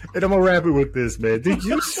see, and I'm going to wrap it with this, man. Did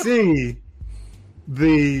you see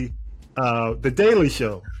the Daily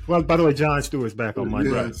Show? Well, by the way, Jon Stewart's back on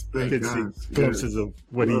Monday. Yes, I did see glimpses of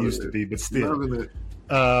what he used to be, but still.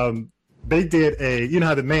 They did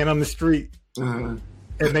how the man on the street,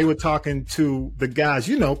 and they were talking to the guys,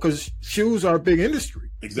 because shoes are a big industry.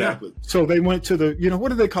 Exactly. So they went to the, what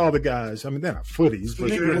do they call the guys? I mean, they're not footies,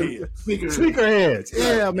 but sneakerheads.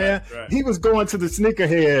 Yeah, man. Right. He was going to the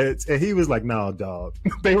sneakerheads, and he was like, "No, dog."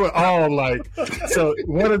 They were all like, so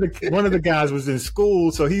one of the guys was in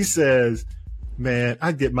school, so he says, "Man,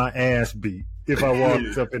 I'd get my ass beat if I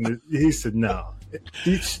walked up in the." He said, "No."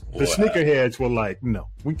 The sneakerheads were like, "No,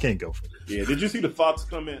 we can't go for this." Yeah. Did you see the Fox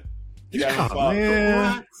comment? Yeah,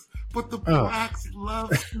 man. But the blacks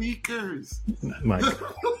love sneakers. My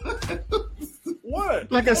God. What?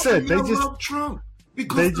 Like I said, they just love Trump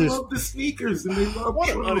because they love the sneakers and they love what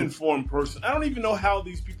Trump. An uninformed person. I don't even know how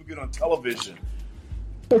these people get on television.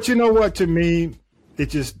 But you know what? To me, it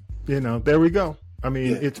just there we go. I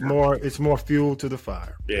mean, it's more fuel to the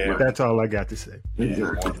fire. Yeah, that's all I got to say. Yeah,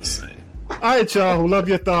 more to say. All right, y'all. Love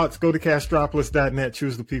your thoughts. Go to castropolis.net,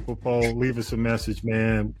 choose the people poll, leave us a message,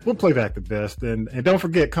 man. We'll play back the best. And don't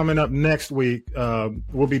forget, coming up next week,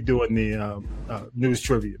 we'll be doing the news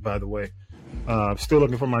trivia, by the way. Still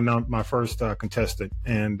looking for my first contestant.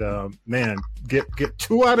 And, man, get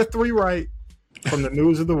 2 out of 3 right from the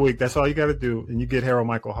news of the week. That's all you got to do. And you get Harold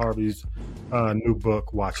Michael Harvey's new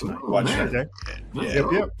book, Watch Night. Okay? Yeah.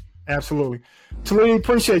 Yep. Absolutely. Talib,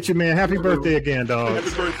 appreciate you, man. Happy birthday again, dog.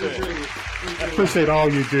 Happy birthday. Appreciate all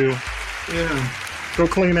you do. Yeah. Go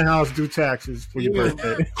clean the house, do taxes for your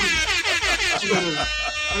birthday.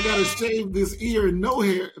 I gotta shave this ear and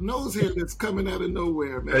nose hair that's coming out of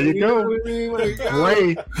nowhere, man. There you go.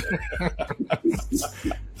 Wait.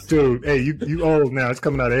 Dude, hey, you old now. It's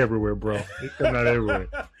coming out of everywhere, bro. It's coming out of everywhere.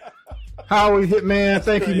 Howie, Hitman,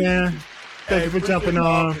 thank you, man. Thank you for jumping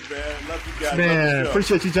on. Man,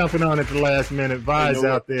 appreciate you jumping on at the last minute. Vi's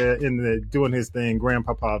out there doing his thing,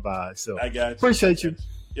 Grandpapa Vi. So I got you. Appreciate you.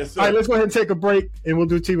 Yes, sir. All right, let's go ahead and take a break, and we'll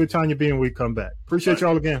do Tea with Tonya B when we come back. Appreciate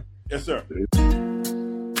y'all again. Yes, sir.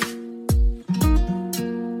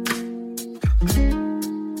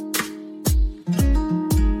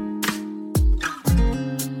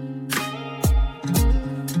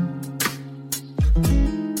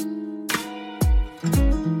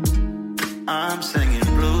 I'm singing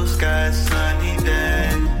blue skies, sunny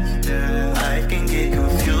days. Life can get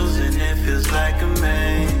confusing, it feels like a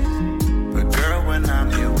maze. But girl, when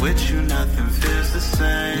I'm here with you, nothing feels the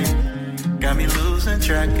same. Got me losing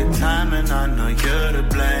track of time, and I know you're to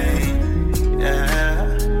blame.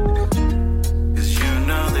 Yeah. 'Cause you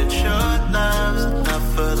know that your love's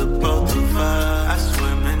enough for the both of us. I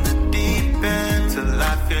swim in the deep end till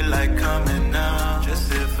I feel like coming up.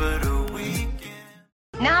 Just here for the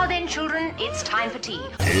Now then, children, it's time for tea.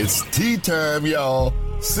 It's tea time, y'all.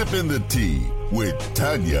 Sippin' the tea with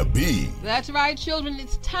Tonya B. That's right, children.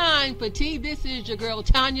 It's time for tea. This is your girl,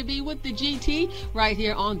 Tonya B, with the GT, right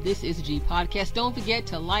here on This Is G Podcast. Don't forget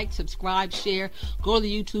to like, subscribe, share, go to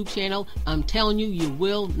the YouTube channel. I'm telling you, you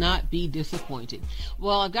will not be disappointed.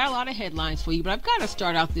 Well, I've got a lot of headlines for you, but I've got to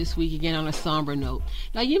start out this week again on a somber note.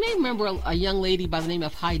 Now, you may remember a young lady by the name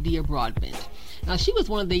of Hydia Broadbent. Now, she was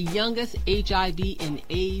one of the youngest HIV and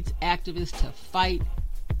AIDS activists to fight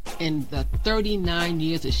in the 39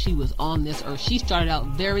 years that she was on this earth. She started out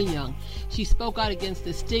very young. She spoke out against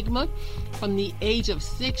the stigma from the age of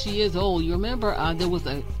 6 years old. You remember there was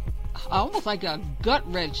almost like a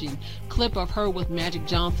gut-wrenching clip of her with Magic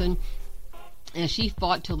Johnson, and she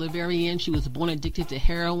fought till the very end. She was born addicted to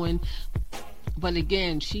heroin, but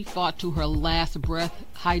again, she fought to her last breath.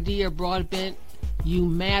 Hydia Broadbent, you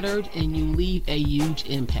mattered, and you leave a huge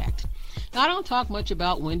impact. Now, I don't talk much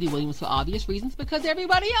about Wendy Williams for obvious reasons, because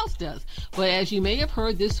everybody else does. But as you may have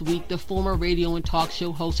heard this week, the former radio and talk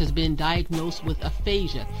show host has been diagnosed with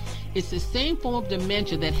aphasia. It's the same form of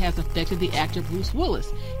dementia that has affected the actor Bruce Willis.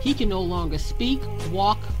 He can no longer speak,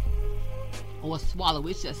 walk, or swallow.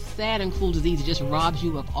 It's a sad and cruel disease. It just robs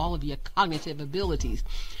you of all of your cognitive abilities.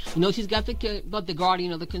 You know, she's got the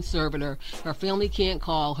guardian or the conservator. Her family can't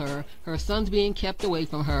call her. Her son's being kept away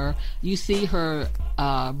from her. You see her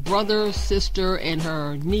brother, sister, and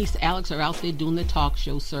her niece Alex are out there doing the talk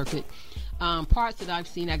show circuit. Parts that I've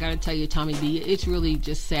seen, I gotta tell you, Tommy B, it's really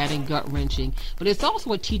just sad and gut-wrenching. But it's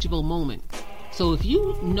also a teachable moment. So if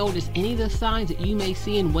you notice any of the signs that you may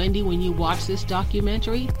see in Wendy when you watch this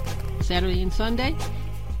documentary, Saturday and Sunday,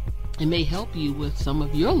 it may help you with some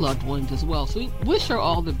of your loved ones as well. So we wish her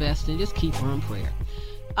all the best and just keep her in prayer.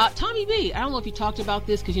 Tommy B, I don't know if you talked about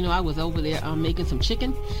this because, you know, I was over there making some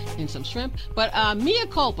chicken and some shrimp. But Mea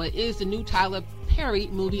Culpa is the new Tyler Perry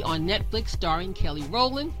movie on Netflix starring Kelly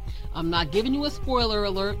Rowland. I'm not giving you a spoiler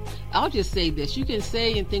alert. I'll just say this. You can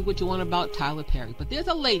say and think what you want about Tyler Perry, but there's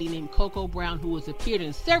a lady named Coco Brown who has appeared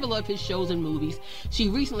in several of his shows and movies. She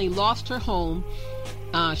recently lost her home.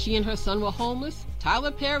 She and her son were homeless.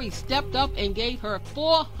 Tyler Perry stepped up and gave her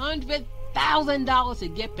 $400,000 $1,000 to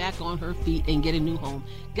get back on her feet and get a new home.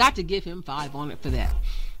 Got to give him 5 on it for that.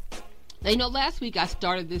 Now, you know, last week I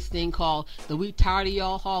started this thing called the We Tired of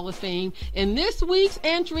Y'all Hall of Fame. And this week's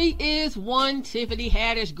entry is one Tiffany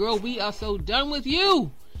Haddish. Girl, we are so done with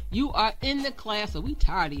you. You are in the class of We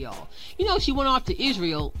Tired of Y'all. You know, she went off to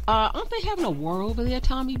Israel. Aren't they having a war over there,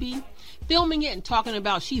 Tommy B? Filming it and talking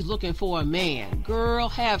about she's looking for a man. Girl,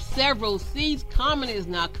 have several seats. Common is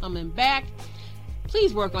not coming back.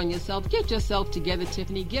 Please work on yourself. Get yourself together,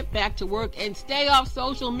 Tiffany. Get back to work and stay off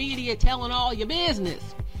social media telling all your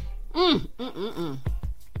business. You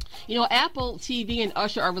know, Apple TV and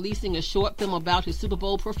Usher are releasing a short film about his Super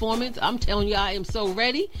Bowl performance. I'm telling you, I am so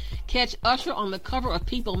ready. Catch Usher on the cover of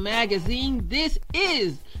People magazine. This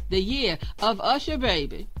is the year of Usher,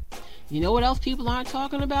 baby. You know what else people aren't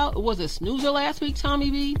talking about? It was a snoozer last week, Tommy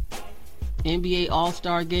B. NBA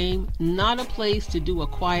All-Star Game. Not a place to do a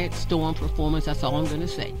Quiet Storm performance. That's all I'm going to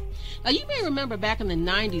say. Now, you may remember back in the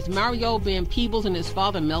 90s, Mario Van Peebles and his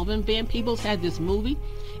father, Melvin Van Peebles, had this movie.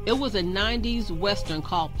 It was a 90s Western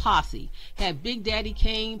called Posse. Had Big Daddy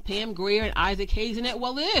Kane, Pam Grier, and Isaac Hayes in it.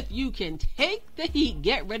 Well, if you can take the heat,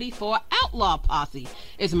 get ready for Outlaw Posse.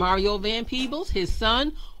 It's Mario Van Peebles, his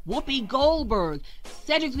son, Whoopi Goldberg,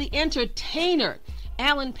 Cedric the Entertainer,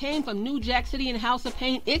 Alan Payne from New Jack City and House of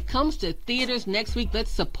Pain. It comes to theaters next week. Let's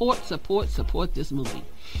support this movie.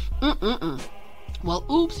 Well,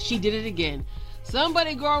 oops, she did it again.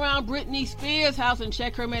 Somebody go around Britney Spears' house and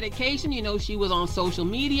check her medication. You know, she was on social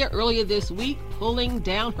media earlier this week pulling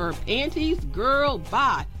down her panties. Girl,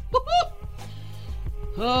 bye.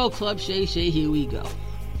 Oh, Club Shay Shay, here we go.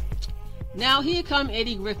 Now, here come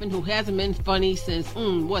Eddie Griffin, who hasn't been funny since, the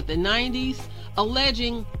 90s,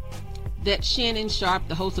 alleging that Shannon Sharp,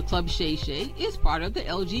 the host of Club Shay Shay, is part of the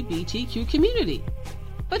LGBTQ community.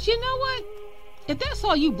 But you know what? If that's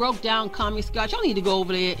all you broke down, Comic Scotch, y'all need to go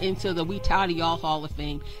over there into the We Tired of Y'all Hall of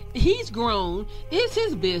Fame. He's grown. It's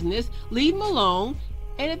his business. Leave him alone.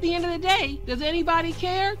 And at the end of the day, does anybody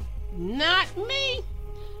care? Not me.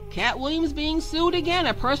 Cat Williams being sued again.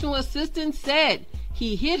 A personal assistant said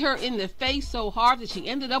he hit her in the face so hard that she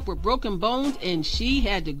ended up with broken bones and she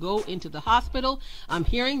had to go into the hospital. I'm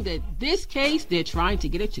hearing that this case, they're trying to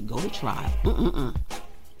get it to go to trial.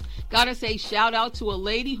 Gotta say shout out to a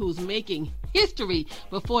lady who's making history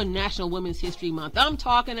before National Women's History Month. I'm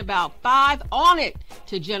talking about 5 on it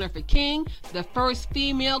to Jennifer King, the first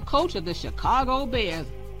female coach of the Chicago Bears.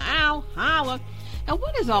 Ow, holla. And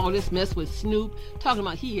what is all this mess with Snoop talking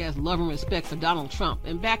about he has love and respect for Donald Trump?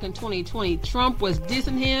 And back in 2020, Trump was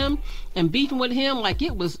dissing him and beefing with him like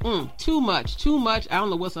it was too much. I don't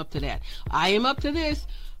know what's up to that. I am up to this.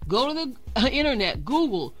 Go to the internet,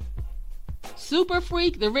 Google Super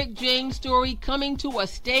Freak, the Rick James story coming to a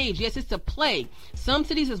stage. Yes, it's a play. Some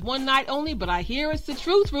cities is one night only, but I hear it's the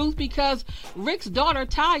truth, because Rick's daughter,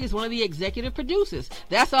 Ty, is one of the executive producers.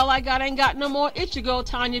 That's all I got. Ain't got no more. It's your girl,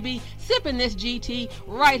 Tonya B, sipping this GT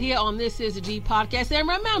right here on This Is the G podcast. And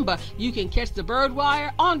remember, you can catch the Bird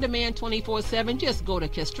Wire on demand 24/7. Just go to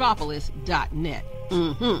Castropolis.net.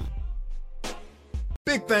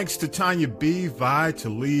 Big thanks to Tonya B, Vi,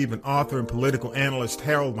 Talib, and author and political analyst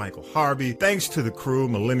Harold Michael Harvey. Thanks to the crew,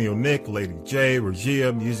 Millennial Nick, Lady J,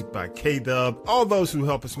 Regia, music by K-Dub, all those who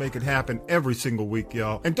help us make it happen every single week,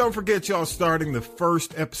 y'all. And don't forget, y'all, starting the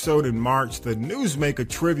first episode in March, the Newsmaker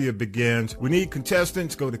Trivia begins. We need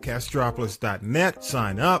contestants. Go to Castropolis.net,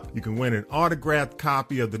 sign up. You can win an autographed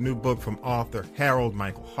copy of the new book from author Harold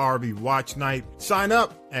Michael Harvey, Watch Night. Sign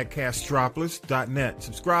up at Castropolis.net.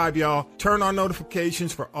 Subscribe, y'all. Turn on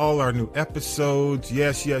notifications for all our new episodes.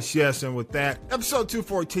 Yes. And with that, episode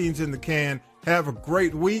 214's in the can. Have a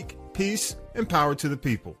great week. Peace and power to the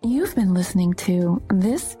people. You've been listening to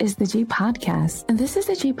This Is the G Podcast. And This Is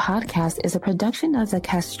the G Podcast is a production of the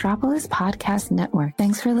Castropolis Podcast Network.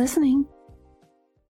 Thanks for listening.